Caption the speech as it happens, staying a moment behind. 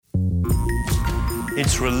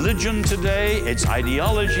it's religion today, it's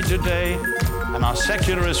ideology today, and our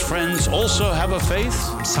secularist friends also have a faith.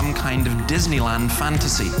 Some kind of Disneyland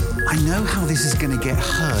fantasy. I know how this is going to get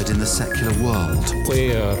heard in the secular world.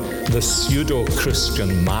 Where the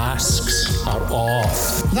pseudo-Christian masks are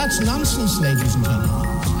off. That's nonsense, ladies and gentlemen.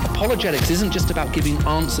 Apologetics isn't just about giving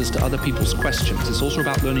answers to other people's questions. It's also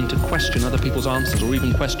about learning to question other people's answers or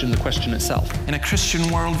even question the question itself. In a Christian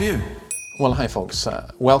worldview. Well, hi folks.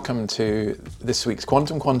 Welcome to this week's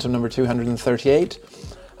Quantum number 238.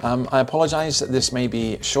 I apologise that this may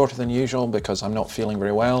be shorter than usual because I'm not feeling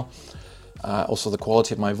very well. Also the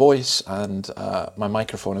quality of my voice and my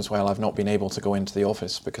microphone as well. I've not been able to go into the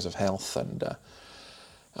office because of health, and I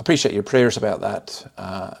appreciate your prayers about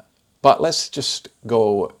that. But let's just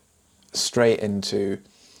go straight into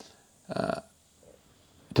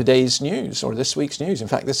today's news, or this week's news. In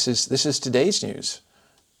fact, this is today's news.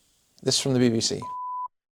 This from the BBC.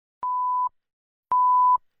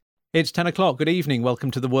 It's 10 o'clock. Good evening. Welcome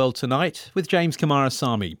to The World Tonight with James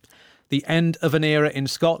Coomarasamy. The end of an era in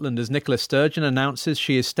Scotland as Nicola Sturgeon announces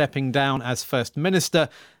she is stepping down as First Minister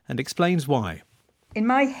and explains why. In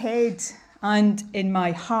my head and in my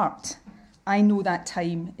heart, I know that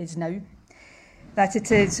time is now. That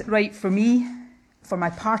it is right for me, for my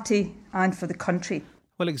party and for the country.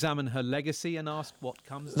 We'll examine her legacy and ask what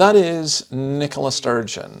comes. That is Nicola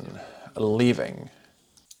Sturgeon leaving.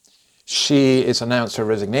 She has announced her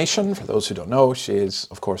resignation. For those who don't know, she is,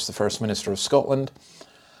 of course, the First Minister of Scotland.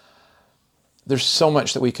 There's so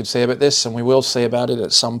much that we could say about this, and we will say about it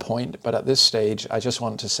at some point, but at this stage, I just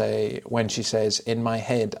want to say, when she says, in my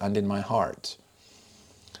head and in my heart,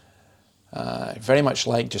 very much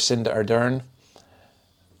like Jacinda Ardern,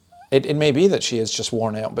 it may be that she is just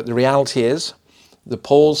worn out, but the reality is, the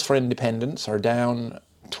polls for independence are down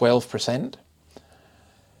 12%.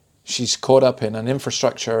 She's caught up in an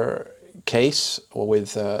infrastructure case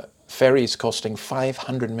with ferries costing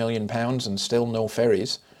 £500 million and still no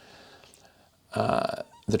ferries. The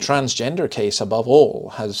transgender case, above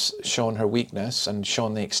all, has shown her weakness and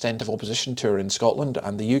shown the extent of opposition to her in Scotland,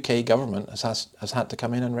 and the UK government has had to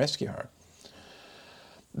come in and rescue her.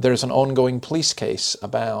 There's an ongoing police case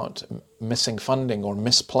about missing funding or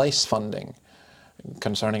misplaced funding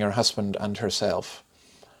concerning her husband and herself.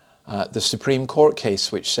 The Supreme Court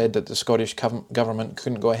case which said that the Scottish government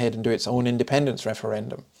couldn't go ahead and do its own independence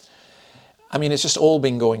referendum. I mean, it's just all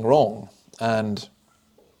been going wrong, and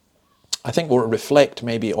I think we'll reflect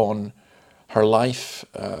maybe on her life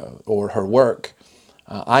or her work.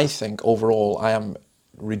 I think overall I am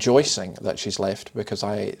rejoicing that she's left, because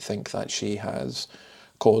I think that she has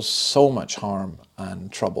caused so much harm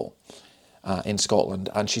and trouble in Scotland,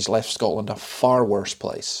 and she's left Scotland a far worse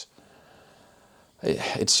place.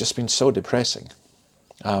 It's just been so depressing.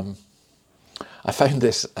 I found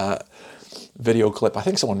this video clip. I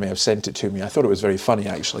think someone may have sent it to me. I thought it was very funny,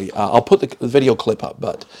 actually. I'll put the video clip up,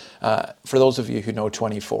 but for those of you who know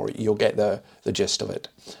 24, you'll get the gist of it.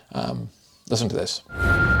 Listen to this.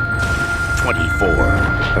 24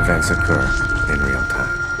 events occur in real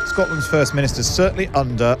time. Scotland's First Minister certainly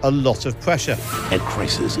under a lot of pressure. A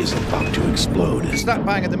crisis is about to explode. Slap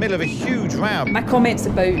bang in the middle of a huge row. My comments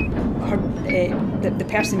about her, the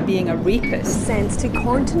person being a rapist. Sent to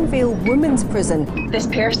Corntonvale Women's Prison. This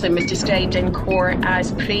person was described in court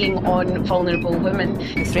as preying on vulnerable women.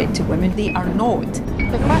 The threat to women, they are not.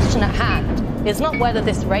 The question at hand is not whether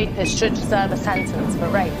this rapist should serve a sentence for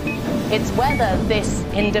rape. It's whether this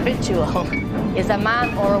individual is a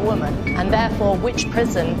man or a woman, and therefore which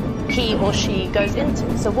prison he or she goes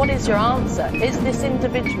into. So what is your answer? Is this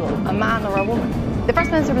individual a man or a woman? The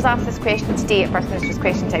First Minister was asked this question today at First Minister's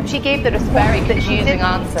Question Time. She gave the response. Very confusing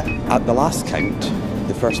answer. At the last count,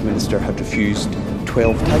 the First Minister had refused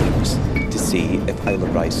 12 times to say if Isla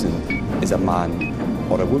Bryson is a man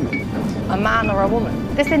or a woman. A man or a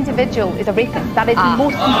woman? This individual is a rapist. That is the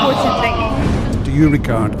most important thing. Do you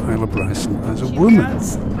regard Isla Bryson as a She woman?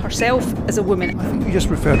 regards herself as a woman. I think you just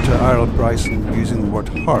referred to Isla Bryson using the word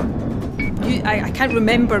her. I can't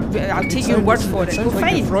remember. I'll take your word for it. Sounds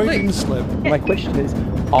like a Freudian slip. My question is,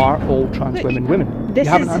 are all trans women women? You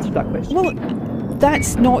haven't answered that question. Well,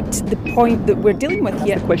 that's not the point that we're dealing with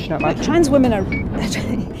yet. The question I'm asking. Trans women are...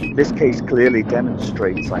 This case clearly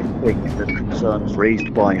demonstrates, I think, that concerns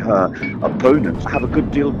raised by her opponents have a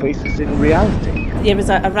good deal of basis in reality. There was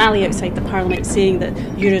a rally outside the Parliament saying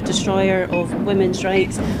that you're a destroyer of women's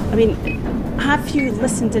rights. I mean, have you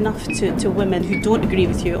listened enough to women who don't agree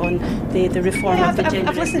with you on the reform of the gender?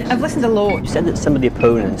 I've listened a lot. You said that some of the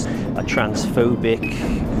opponents are transphobic,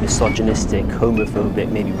 misogynistic,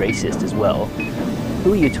 homophobic, maybe racist as well.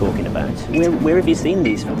 Who are you talking about? Where have you seen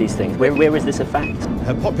these things? Where is this a fact?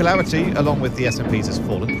 Her popularity, along with the SNP's, has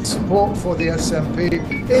fallen. Support for the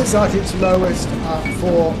SNP is at its lowest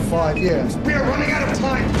for 5 years. We are running out of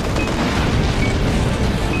time.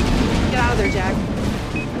 Get out of there, Jack.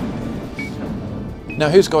 Now,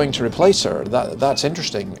 who's going to replace her? That's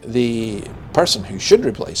interesting. The person who should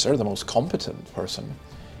replace her, the most competent person,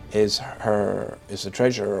 is the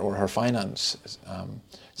treasurer or her finance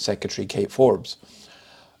secretary, Kate Forbes.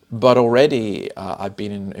 But already I've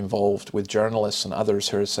been involved with journalists and others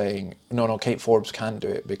who are saying, no, Kate Forbes can't do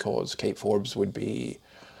it because Kate Forbes would be,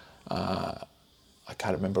 I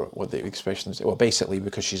can't remember what the expression is, well, basically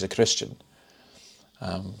because she's a Christian.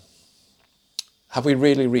 Have we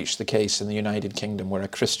really reached the case in the United Kingdom where a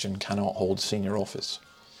Christian cannot hold senior office?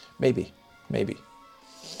 Maybe.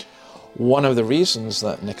 One of the reasons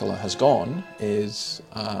that Nicola has gone is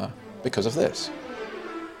because of this.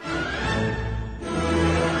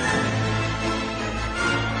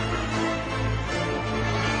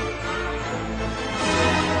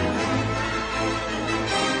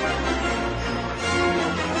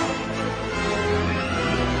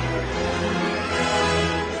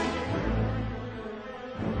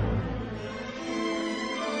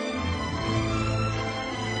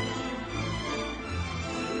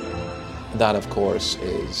 That, of course,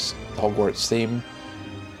 is the Hogwarts theme,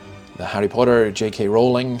 the Harry Potter, J.K.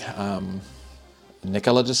 Rowling.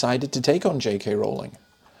 Nicola decided to take on J.K. Rowling,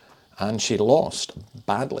 and she lost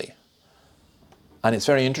badly. And it's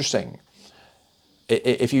very interesting.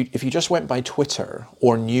 If you just went by Twitter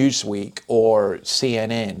or Newsweek or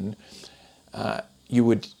CNN, you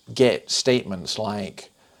would get statements like,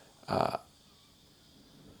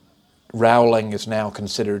 Rowling is now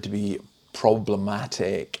considered to be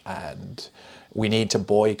problematic and we need to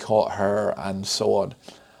boycott her and so on.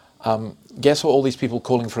 Guess what all these people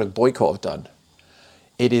calling for a boycott have done?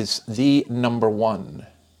 It is the #1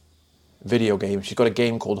 video game. She's got a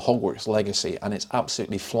game called Hogwarts Legacy and it's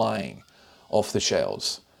absolutely flying off the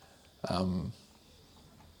shelves.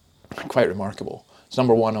 Quite remarkable. It's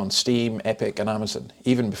 #1 on Steam, Epic and Amazon,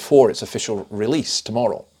 even before its official release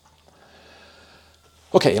tomorrow.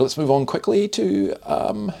 Okay, let's move on quickly to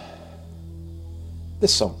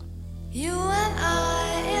this song. You and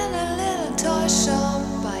I in a little toy shop,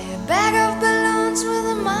 buy a bag of balloons with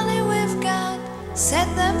the money we've got, set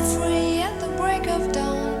them free at the break of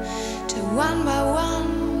dawn, till one by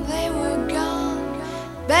one they were gone.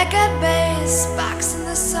 Back at base, box in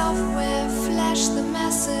the software, flash the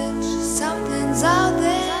message, something's out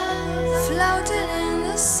there, floating in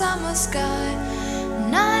the summer sky,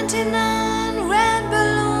 99 red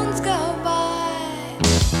balloons go by.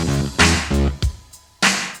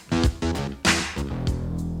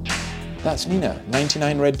 That's Nina,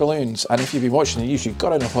 99 red balloons. And if you've been watching the news, you've got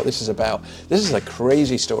to know what this is about. This is a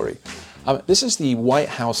crazy story. This is the White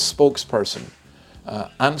House spokesperson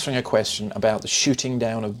answering a question about the shooting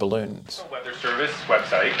down of balloons. The Weather Service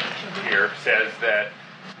website here says that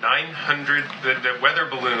the weather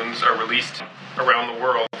balloons are released around the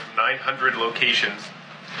world from 900 locations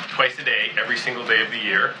twice a day, every single day of the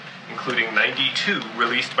year, including 92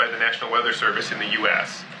 released by the National Weather Service in the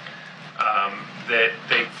U.S. That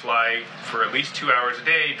they fly for at least 2 hours a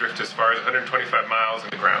day, drift as far as 125 miles in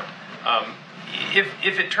the ground.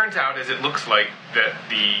 If it turns out, as it looks like, that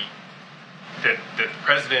the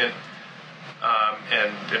president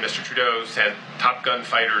and Mr. Trudeau sent Top Gun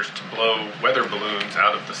fighters to blow weather balloons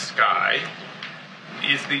out of the sky,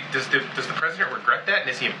 does the president regret that, and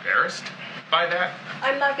is he embarrassed by that?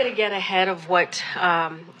 I'm not going to get ahead of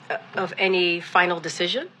of any final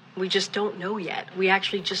decision. We just don't know yet. We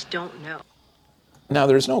actually just don't know. Now,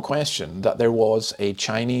 there is no question that there was a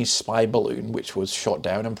Chinese spy balloon which was shot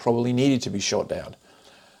down and probably needed to be shot down.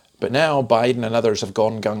 But now Biden and others have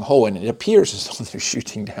gone gung-ho, and it appears as though they're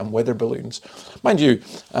shooting down weather balloons. Mind you,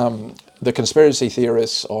 the conspiracy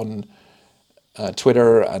theorists on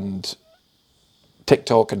Twitter and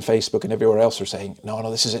TikTok and Facebook and everywhere else are saying, no,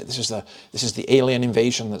 this is it. This is the alien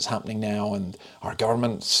invasion that's happening now, and our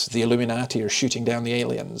governments, the Illuminati, are shooting down the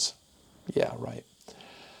aliens. Yeah, right.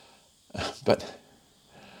 But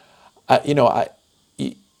you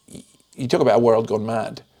talk about a world gone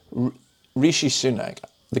mad. Rishi Sunak,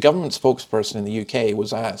 the government spokesperson in the UK,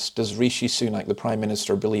 was asked, does Rishi Sunak, the Prime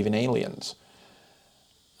Minister, believe in aliens?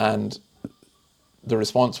 And the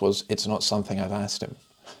response was, it's not something I've asked him.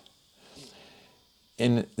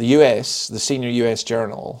 In the US, the senior US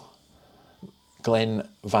journal, Glenn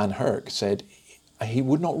Van Herk, said he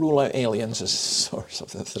would not rule out aliens as a source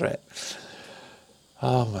of the threat.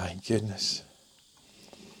 Oh my goodness.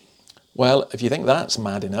 Well, if you think that's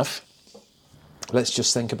mad enough, let's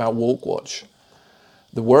just think about Woke Watch.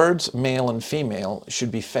 The words male and female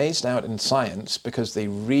should be phased out in science because they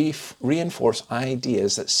reinforce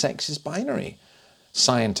ideas that sex is binary.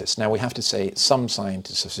 Scientists, now we have to say some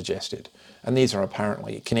scientists have suggested, and these are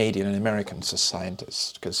apparently Canadian and American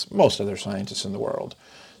scientists, because most other scientists in the world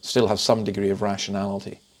still have some degree of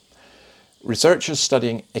rationality. Researchers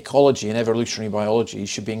studying ecology and evolutionary biology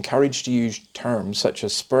should be encouraged to use terms such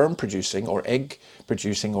as sperm-producing or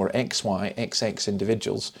egg-producing or XY, XX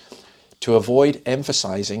individuals to avoid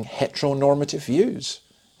emphasizing heteronormative views,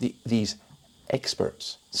 these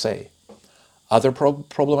experts say. Other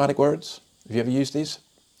problematic words, have you ever used these?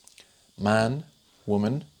 Man,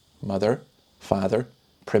 woman, mother, father,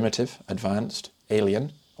 primitive, advanced,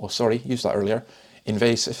 alien, used that earlier,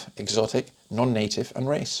 invasive, exotic, non-native, and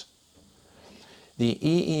race. The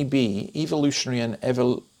EEB, Ecology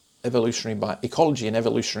and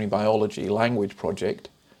Evolutionary Biology Language Project,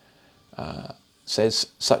 says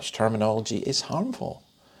such terminology is harmful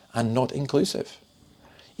and not inclusive.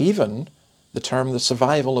 Even the term the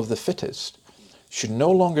survival of the fittest should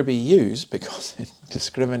no longer be used because it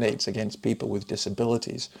discriminates against people with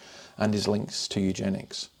disabilities and is linked to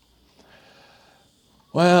eugenics.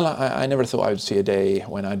 Well, I never thought I would see a day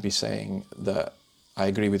when I'd be saying that I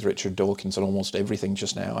agree with Richard Dawkins on almost everything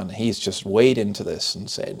just now, and he's just weighed into this and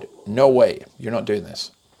said, no way, you're not doing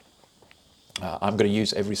this. I'm going to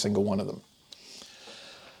use every single one of them.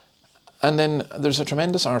 And then there's a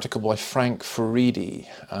tremendous article by Frank Furedi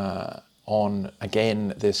on,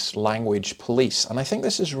 again, this language police. And I think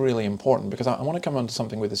this is really important because I want to come on to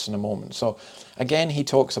something with this in a moment. So again, he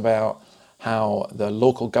talks about how the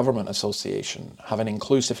local government association have an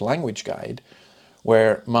inclusive language guide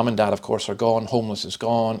where mum and dad, of course, are gone, homeless is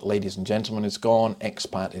gone, ladies and gentlemen is gone,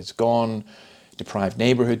 expat is gone, deprived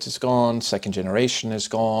neighbourhoods is gone, second generation is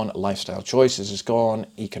gone, lifestyle choices is gone,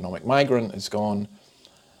 economic migrant is gone.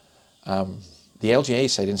 The LGA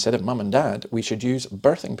said instead of mum and dad, we should use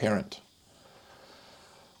birthing parent.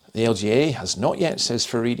 The LGA has not yet, says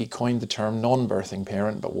Furedi, coined the term non-birthing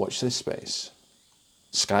parent, but watch this space.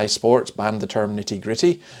 Sky Sports banned the term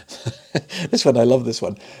nitty-gritty. This one, I love this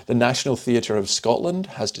one. The National Theatre of Scotland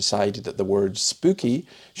has decided that the word spooky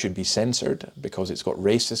should be censored because it's got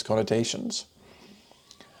racist connotations.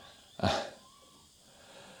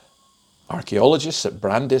 Archaeologists at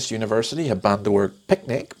Brandeis University have banned the word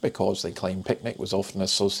picnic because they claim picnic was often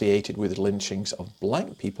associated with lynchings of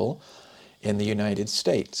black people in the United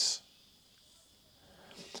States.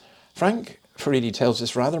 Frank Furedi tells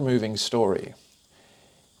this rather moving story.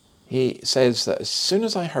 He says that as soon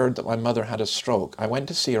as I heard that my mother had a stroke, I went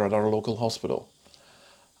to see her at our local hospital.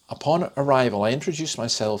 Upon arrival, I introduced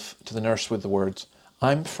myself to the nurse with the words,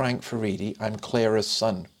 I'm Frank Furedi, I'm Clara's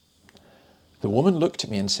son. The woman looked at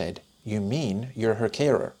me and said, you mean you're her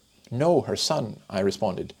carer? No, her son, I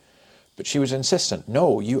responded. But she was insistent,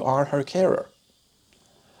 no, you are her carer.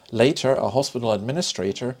 Later, a hospital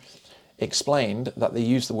administrator explained that they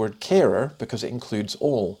use the word carer because it includes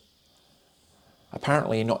all.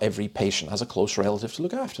 Apparently, not every patient has a close relative to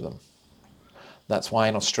look after them. That's why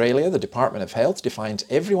in Australia, the Department of Health defines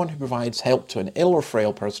everyone who provides help to an ill or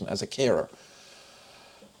frail person as a carer.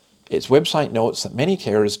 Its website notes that many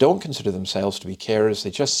carers don't consider themselves to be carers,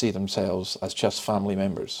 they just see themselves as just family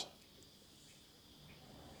members.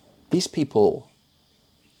 These people,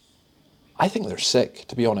 I think they're sick,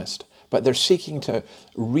 to be honest, but they're seeking to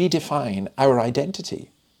redefine our identity.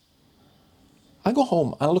 I go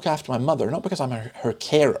home and I look after my mother, not because I'm her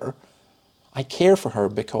carer. I care for her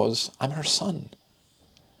because I'm her son.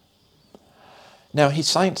 Now, he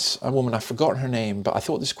cites a woman, I've forgotten her name, but I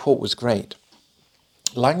thought this quote was great.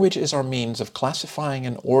 Language is our means of classifying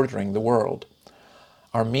and ordering the world,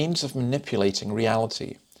 our means of manipulating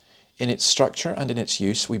reality. In its structure and in its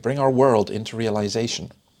use, we bring our world into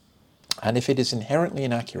realization. And if it is inherently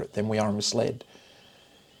inaccurate, then we are misled.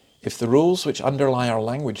 If the rules which underlie our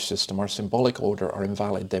language system, our symbolic order, are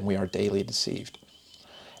invalid, then we are daily deceived.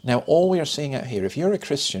 Now, all we are seeing out here, if you're a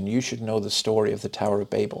Christian, you should know the story of the Tower of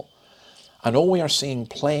Babel. And all we are seeing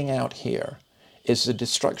playing out here is the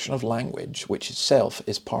destruction of language, which itself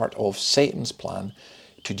is part of Satan's plan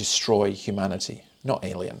to destroy humanity, not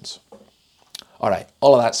aliens. All right,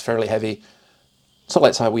 all of that's fairly heavy, so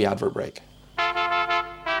let's have a wee advert break.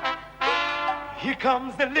 Here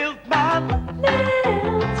comes the lilt man.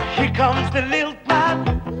 Lilt. Here comes the lilt man.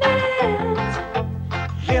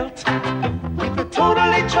 Lilt. Lilt with a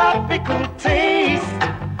totally tropical taste.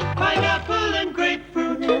 Pineapple and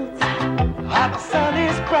grapefruit. Lilt. And the sun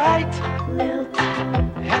is bright. Lilt.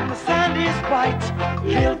 And the sand is white.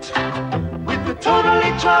 Lilt with a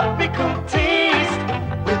totally tropical taste.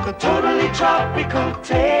 With a totally tropical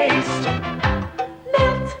taste.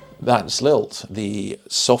 Lilt. That's Lilt, the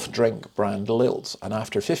soft drink brand Lilt. And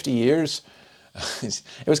after 50 years, it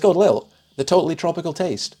was called Lilt, the totally tropical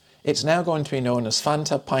taste. It's now going to be known as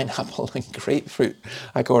Fanta, Pineapple and Grapefruit,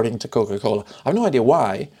 according to Coca-Cola. I have no idea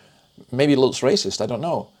why. Maybe Lilt's racist, I don't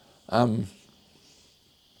know.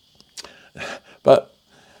 But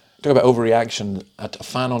talk about overreaction. A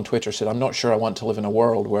fan on Twitter said, "I'm not sure I want to live in a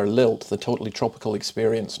world where Lilt, the totally tropical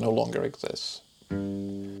experience, no longer exists."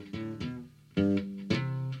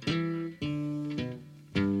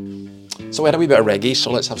 So we had a wee bit of reggae,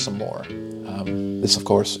 so let's have some more. This, of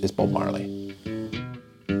course, is Bob Marley.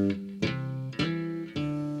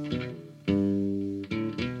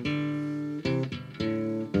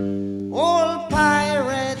 Old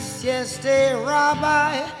pirates, yes, they rob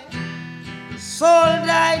I, sold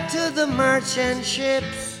I to the merchant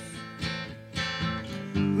ships.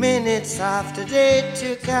 Minutes after they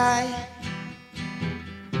took I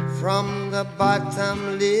from the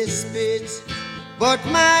bottomless pit. But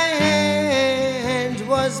my hand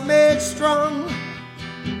was made strong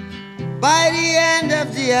by the hand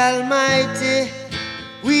of the Almighty.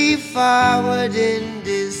 We forward in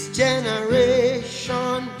this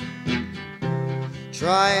generation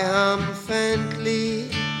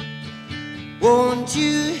triumphantly. Won't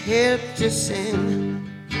you help to sing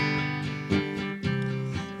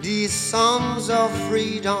these songs of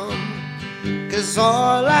freedom? 'Cause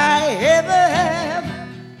all I ever have,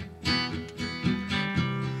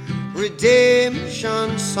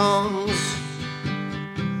 redemption songs,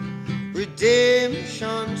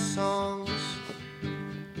 redemption songs.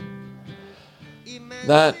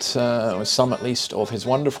 That was some, at least, of his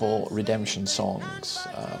wonderful redemption songs.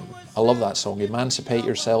 I love that song. Emancipate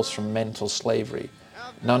yourselves from mental slavery.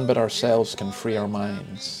 None but ourselves can free our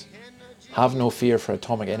minds. Have no fear for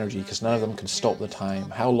atomic energy, because none of them can stop the time.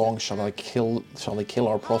 How long shall they kill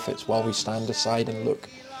our prophets while we stand aside and look?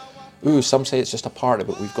 Ooh, some say it's just a part of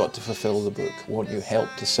it. We've got to fulfill the book. Won't you help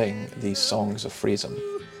to sing these songs of freedom?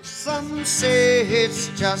 Some say it's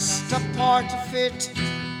just a part of it.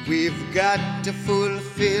 We've got to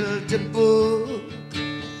fulfill the book.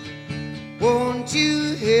 Won't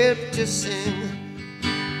you help to sing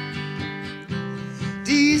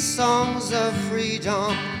these songs of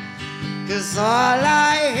freedom? 'Cause all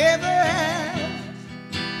I ever have,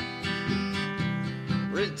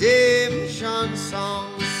 redemption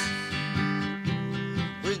songs,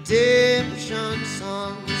 redemption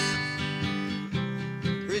songs,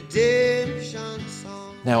 redemption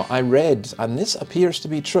songs. Now, I read, and this appears to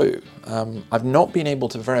be true, I've not been able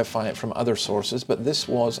to verify it from other sources, but this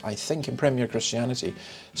was, I think, in Premier Christianity,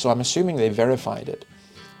 so I'm assuming they verified it,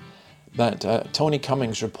 that Tony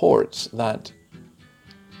Cummings reports that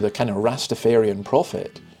the kind of Rastafarian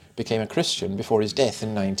prophet became a Christian before his death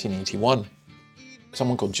in 1981.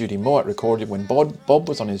 Someone called Judy Mowat recorded when Bob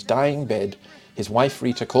was on his dying bed, his wife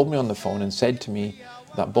Rita called me on the phone and said to me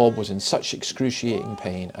that Bob was in such excruciating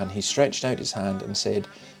pain, and he stretched out his hand and said,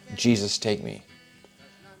 "Jesus, take me."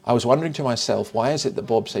 I was wondering to myself, why is it that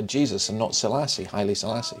Bob said Jesus and not Selassie, Haile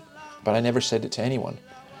Selassie? But I never said it to anyone.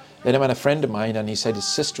 Then I met a friend of mine, and he said his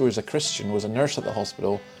sister was a Christian, was a nurse at the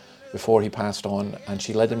hospital before he passed on, and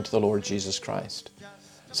she led him to the Lord Jesus Christ.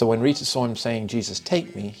 So when Rita saw him saying, "Jesus,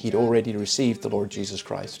 take me," he'd already received the Lord Jesus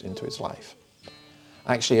Christ into his life.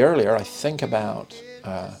 Actually, earlier, I think about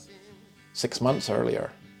 6 months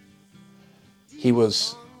earlier, he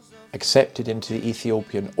was accepted into the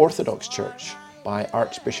Ethiopian Orthodox Church by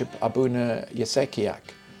Archbishop Abuna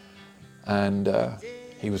Yesekiak, and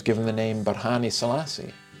he was given the name Barhani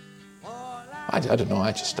Selassie. I don't know,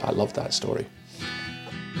 I love that story.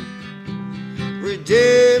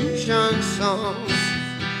 Redemption songs,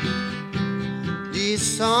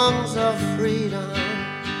 these songs of freedom,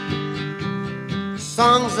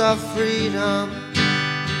 songs of freedom.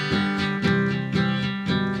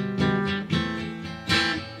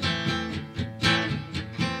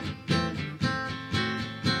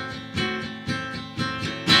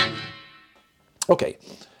 Okay,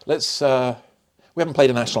 let's, we haven't played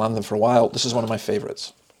a national anthem for a while. This is one of my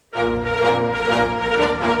favourites.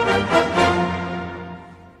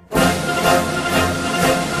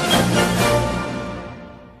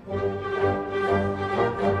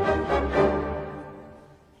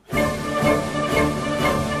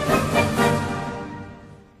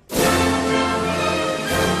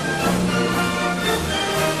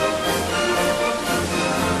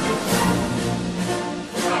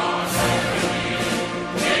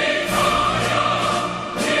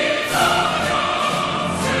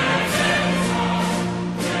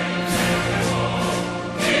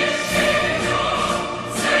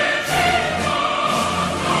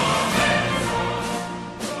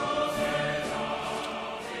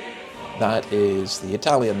 That is the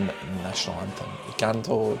Italian national anthem, Il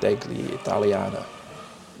Canto degli Italiani.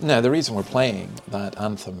 Now, the reason we're playing that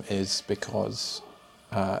anthem is because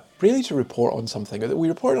really to report on something that we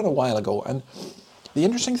reported on a while ago, and the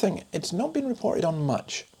interesting thing, it's not been reported on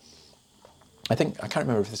much. I can't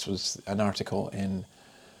remember if this was an article in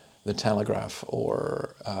The Telegraph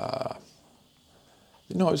or,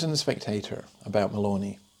 no, it was in The Spectator about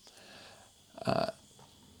Meloni.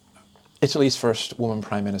 Italy's first woman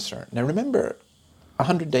prime minister. Now remember,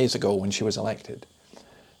 100 days ago when she was elected,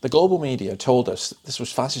 the global media told us this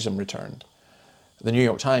was fascism returned. The New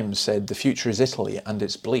York Times said the future is Italy and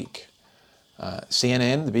it's bleak.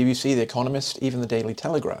 CNN, the BBC, The Economist, even the Daily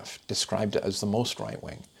Telegraph described it as the most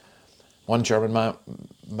right-wing. One German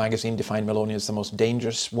magazine defined Meloni as the most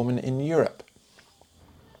dangerous woman in Europe.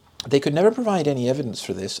 They could never provide any evidence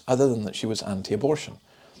for this other than that she was anti-abortion.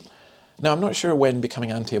 Now, I'm not sure when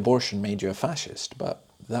becoming anti-abortion made you a fascist, but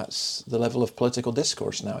that's the level of political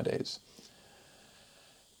discourse nowadays.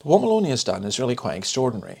 But what Meloni has done is really quite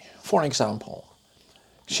extraordinary. For example,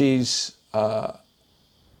 she's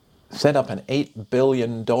set up an $8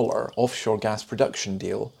 billion offshore gas production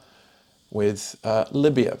deal with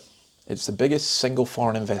Libya. It's the biggest single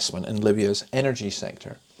foreign investment in Libya's energy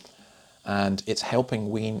sector, and it's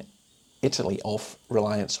helping wean Italy off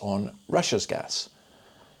reliance on Russia's gas.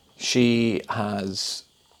 She has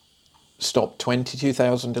stopped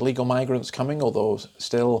 22,000 illegal migrants coming, although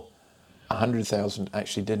still 100,000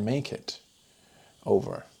 actually did make it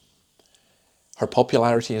over. Her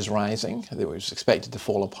popularity is rising. It was expected to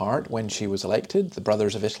fall apart when she was elected. The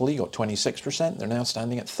Brothers of Italy got 26%. They're now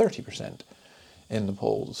standing at 30% in the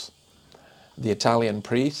polls. The Italian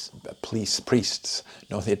police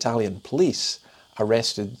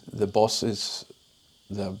arrested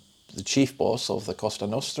the chief boss of the Costa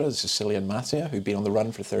Nostra, the Sicilian Mafia, who'd been on the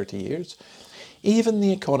run for 30 years. Even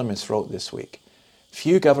The Economist wrote this week,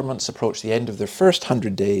 few governments approach the end of their first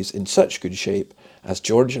 100 days in such good shape as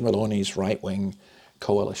Giorgia Meloni's right-wing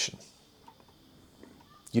coalition.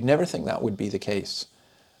 You'd never think that would be the case.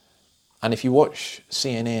 And if you watch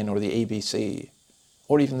CNN or the ABC,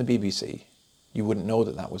 or even the BBC, you wouldn't know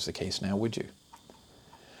that that was the case now, would you?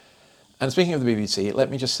 And speaking of the BBC, let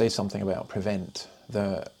me just say something about Prevent,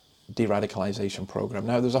 the de-radicalisation programme.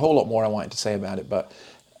 Now, there's a whole lot more I wanted to say about it, but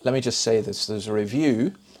let me just say this. There's a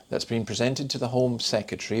review that's been presented to the Home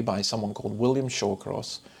Secretary by someone called William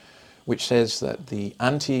Shawcross, which says that the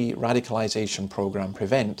anti-radicalisation programme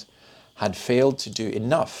Prevent had failed to do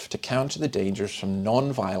enough to counter the dangers from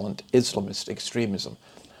non-violent Islamist extremism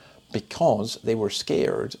because they were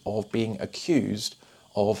scared of being accused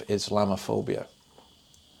of Islamophobia.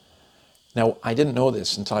 Now, I didn't know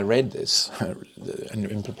this until I read this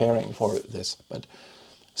in preparing for this, but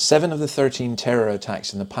 7 of the 13 terror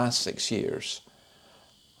attacks in the past 6 years,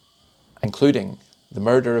 including the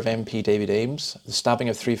murder of MP David Ames, the stabbing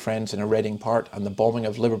of 3 friends in a Reading Park, and the bombing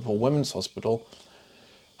of Liverpool Women's Hospital,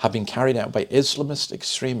 have been carried out by Islamist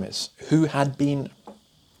extremists who had been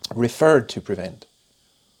referred to Prevent.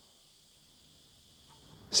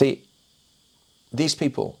 See, these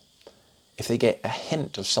people, if they get a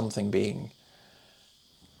hint of something being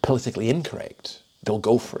politically incorrect, they'll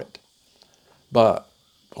go for it. But,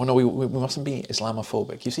 oh no, we mustn't be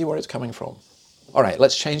Islamophobic. You see where it's coming from? All right,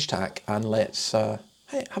 let's change tack and let's hey,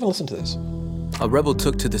 have a listen to this. A rebel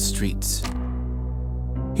took to the streets.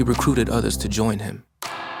 He recruited others to join him.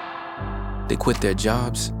 They quit their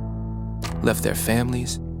jobs, left their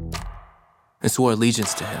families, and swore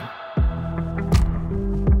allegiance to him.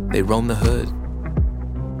 They roamed the hood,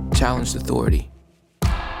 challenged authority,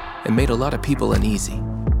 and made a lot of people uneasy.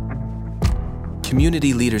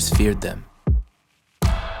 Community leaders feared them.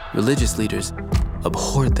 Religious leaders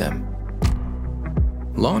abhorred them.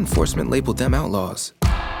 Law enforcement labeled them outlaws.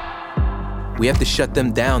 We have to shut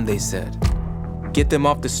them down, they said. Get them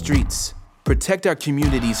off the streets. Protect our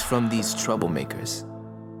communities from these troublemakers.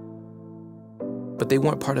 But they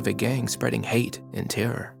weren't part of a gang spreading hate and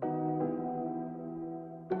terror.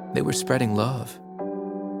 They were spreading love.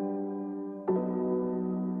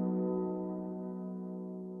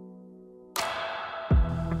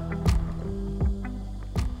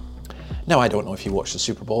 Now, I don't know if you watch the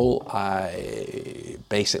Super Bowl. I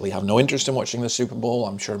basically have no interest in watching the Super Bowl.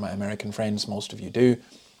 I'm sure my American friends, most of you do.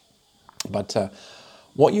 But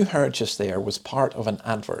what you heard just there was part of an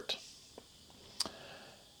advert.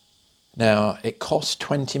 Now, it cost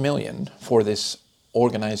 $20 million for this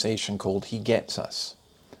organization called He Gets Us.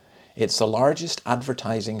 It's the largest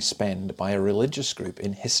advertising spend by a religious group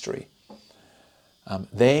in history.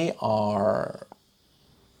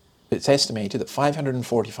 It's estimated that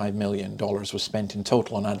 $545 million was spent in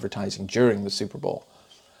total on advertising during the Super Bowl.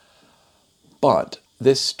 But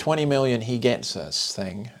this 20 million he gets us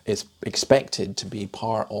thing is expected to be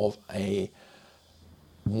part of a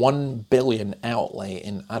 1 billion outlay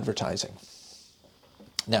in advertising.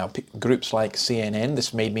 Now, groups like CNN,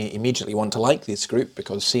 this made me immediately want to like this group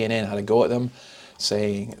because CNN had a go at them,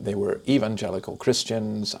 saying they were evangelical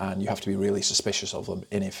Christians and you have to be really suspicious of them,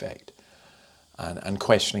 in effect, and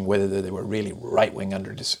questioning whether they were really right-wing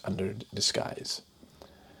under disguise.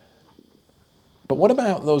 But what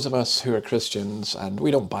about those of us who are Christians and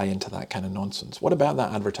we don't buy into that kind of nonsense? What about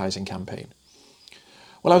that advertising campaign?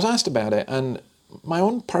 Well, I was asked about it, and my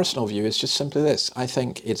own personal view is just simply this. I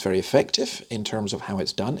think it's very effective in terms of how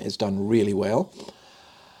it's done. It's done really well.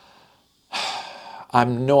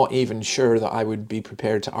 I'm not even sure that I would be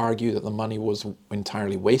prepared to argue that the money was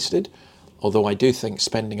entirely wasted, although I do think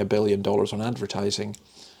spending $1 billion on advertising,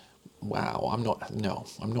 wow,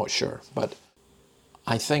 I'm not sure. But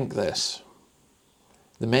I think this.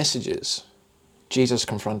 The messages: Jesus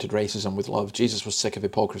confronted racism with love. Jesus was sick of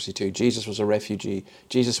hypocrisy too. Jesus was a refugee.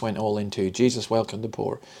 Jesus went all in too. Jesus welcomed the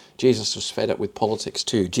poor. Jesus was fed up with politics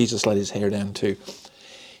too. Jesus let his hair down too.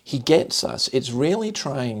 He gets us. It's really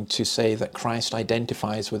trying to say that Christ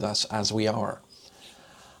identifies with us as we are.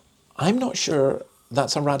 I'm not sure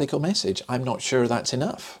that's a radical message. I'm not sure that's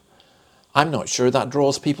enough. I'm not sure that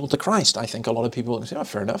draws people to Christ. I think a lot of people can say, oh,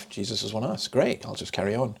 fair enough, Jesus is one of us. Great, I'll just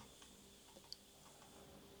carry on.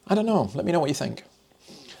 I don't know. Let me know what you think.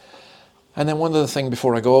 And then one other thing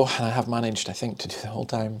before I go, and I have managed, I think, to do the whole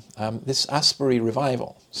time, this Asbury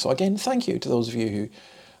revival. So again, thank you to those of you who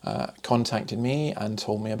contacted me and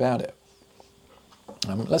told me about it.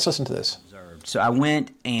 Let's listen to this. So I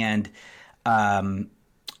went and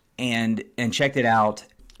checked it out.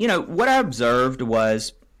 You know, what I observed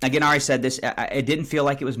was, again, I already said this, it didn't feel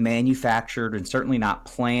like it was manufactured and certainly not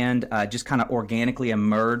planned, just kind of organically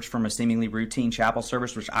emerged from a seemingly routine chapel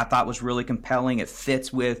service, which I thought was really compelling. It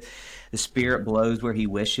fits with the Spirit blows where he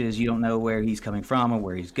wishes. You don't know where he's coming from or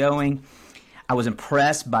where he's going. I was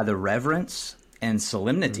impressed by the reverence and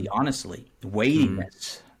solemnity, honestly, the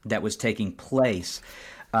weightiness that was taking place.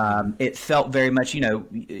 It felt very much, you know,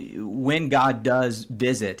 when God does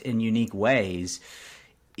visit in unique ways,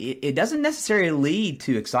 it doesn't necessarily lead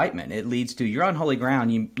to excitement. It leads to, you're on holy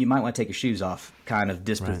ground, you might want to take your shoes off kind of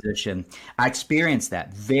disposition. Right. I experienced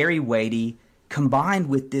that, very weighty, combined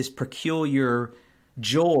with this peculiar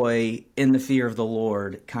joy in the fear of the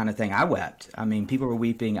Lord kind of thing. I wept. I mean, people were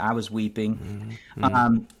weeping. I was weeping. A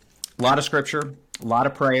lot of scripture, a lot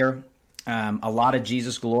of prayer, a lot of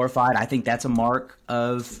Jesus glorified. I think that's a mark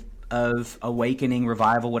of awakening,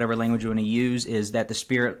 revival, whatever language you want to use, is that the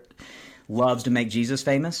Spirit loves to make Jesus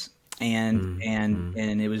famous, and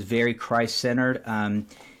it was very Christ-centered.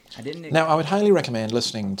 Now, I would highly recommend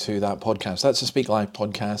listening to that podcast. That's a Speak Live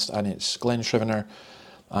podcast, and it's Glenn Scrivener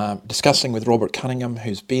discussing with Robert Cunningham,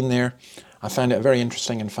 who's been there. I found it a very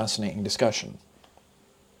interesting and fascinating discussion.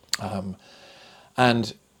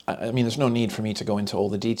 And I mean, there's no need for me to go into all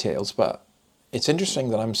the details, but it's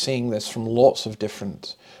interesting that I'm seeing this from lots of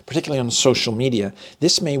different, particularly on social media.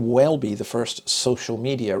 This may well be the first social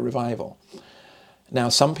media revival. Now,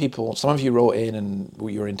 some of you wrote in and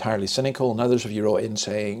you were entirely cynical, and others of you wrote in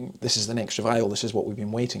saying, this is the next revival, this is what we've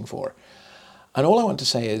been waiting for. And all I want to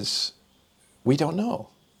say is, we don't know.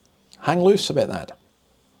 Hang loose about that.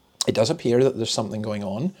 It does appear that there's something going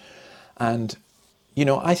on. And, you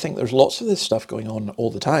know, I think there's lots of this stuff going on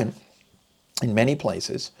all the time in many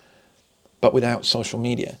places, but without social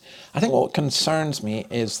media. I think what concerns me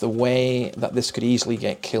is the way that this could easily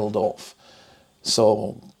get killed off.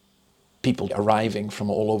 So people arriving from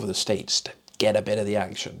all over the States to get a bit of the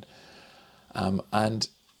action. And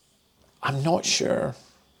I'm not sure,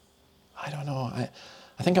 I don't know,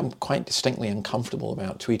 I think I'm quite distinctly uncomfortable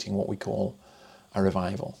about tweeting what we call a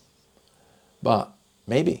revival. But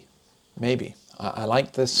maybe. I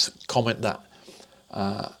like this comment that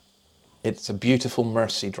it's a beautiful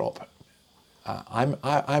mercy drop.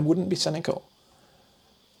 I wouldn't be cynical,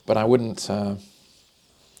 but I wouldn't,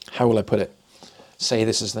 how will I put it, say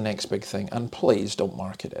this is the next big thing. And please don't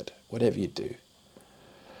market it, whatever you do.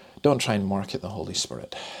 Don't try and market the Holy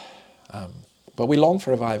Spirit. But we long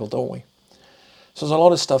for revival, don't we? So there's a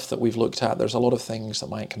lot of stuff that we've looked at. There's a lot of things that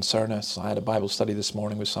might concern us. I had a Bible study this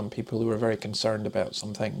morning with some people who were very concerned about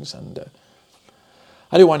some things. And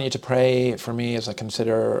I do want you to pray for me as I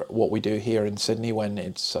consider what we do here in Sydney when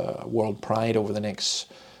it's World Pride over the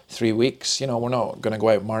next 3 weeks. You know, we're not going to go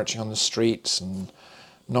out marching on the streets, and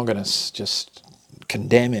I'm not going to just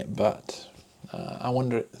condemn it, but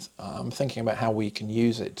I'm thinking about how we can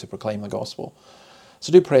use it to proclaim the gospel.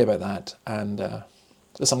 So do pray about that. And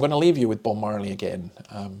listen, I'm going to leave you with Bob Marley again.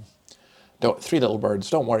 Three little birds,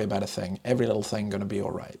 don't worry about a thing. Every little thing going to be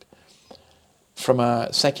all right. From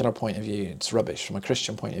a secular point of view, it's rubbish. From a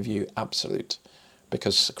Christian point of view, absolute.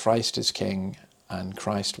 Because Christ is king and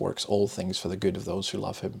Christ works all things for the good of those who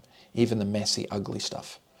love him, even the messy, ugly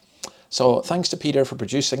stuff. So thanks to Peter for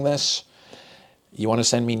producing this. You want to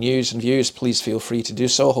send me news and views, please feel free to do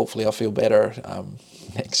so. Hopefully I'll feel better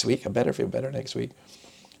next week. I better feel better next week.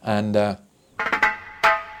 And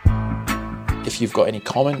if you've got any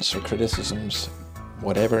comments or criticisms,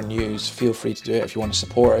 whatever news, feel free to do it. If you want to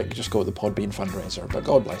support it, just go to the Podbean fundraiser. But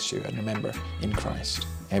God bless you. And remember, in Christ,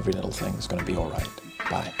 every little thing is going to be all right.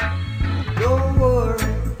 Bye. Don't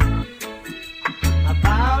worry.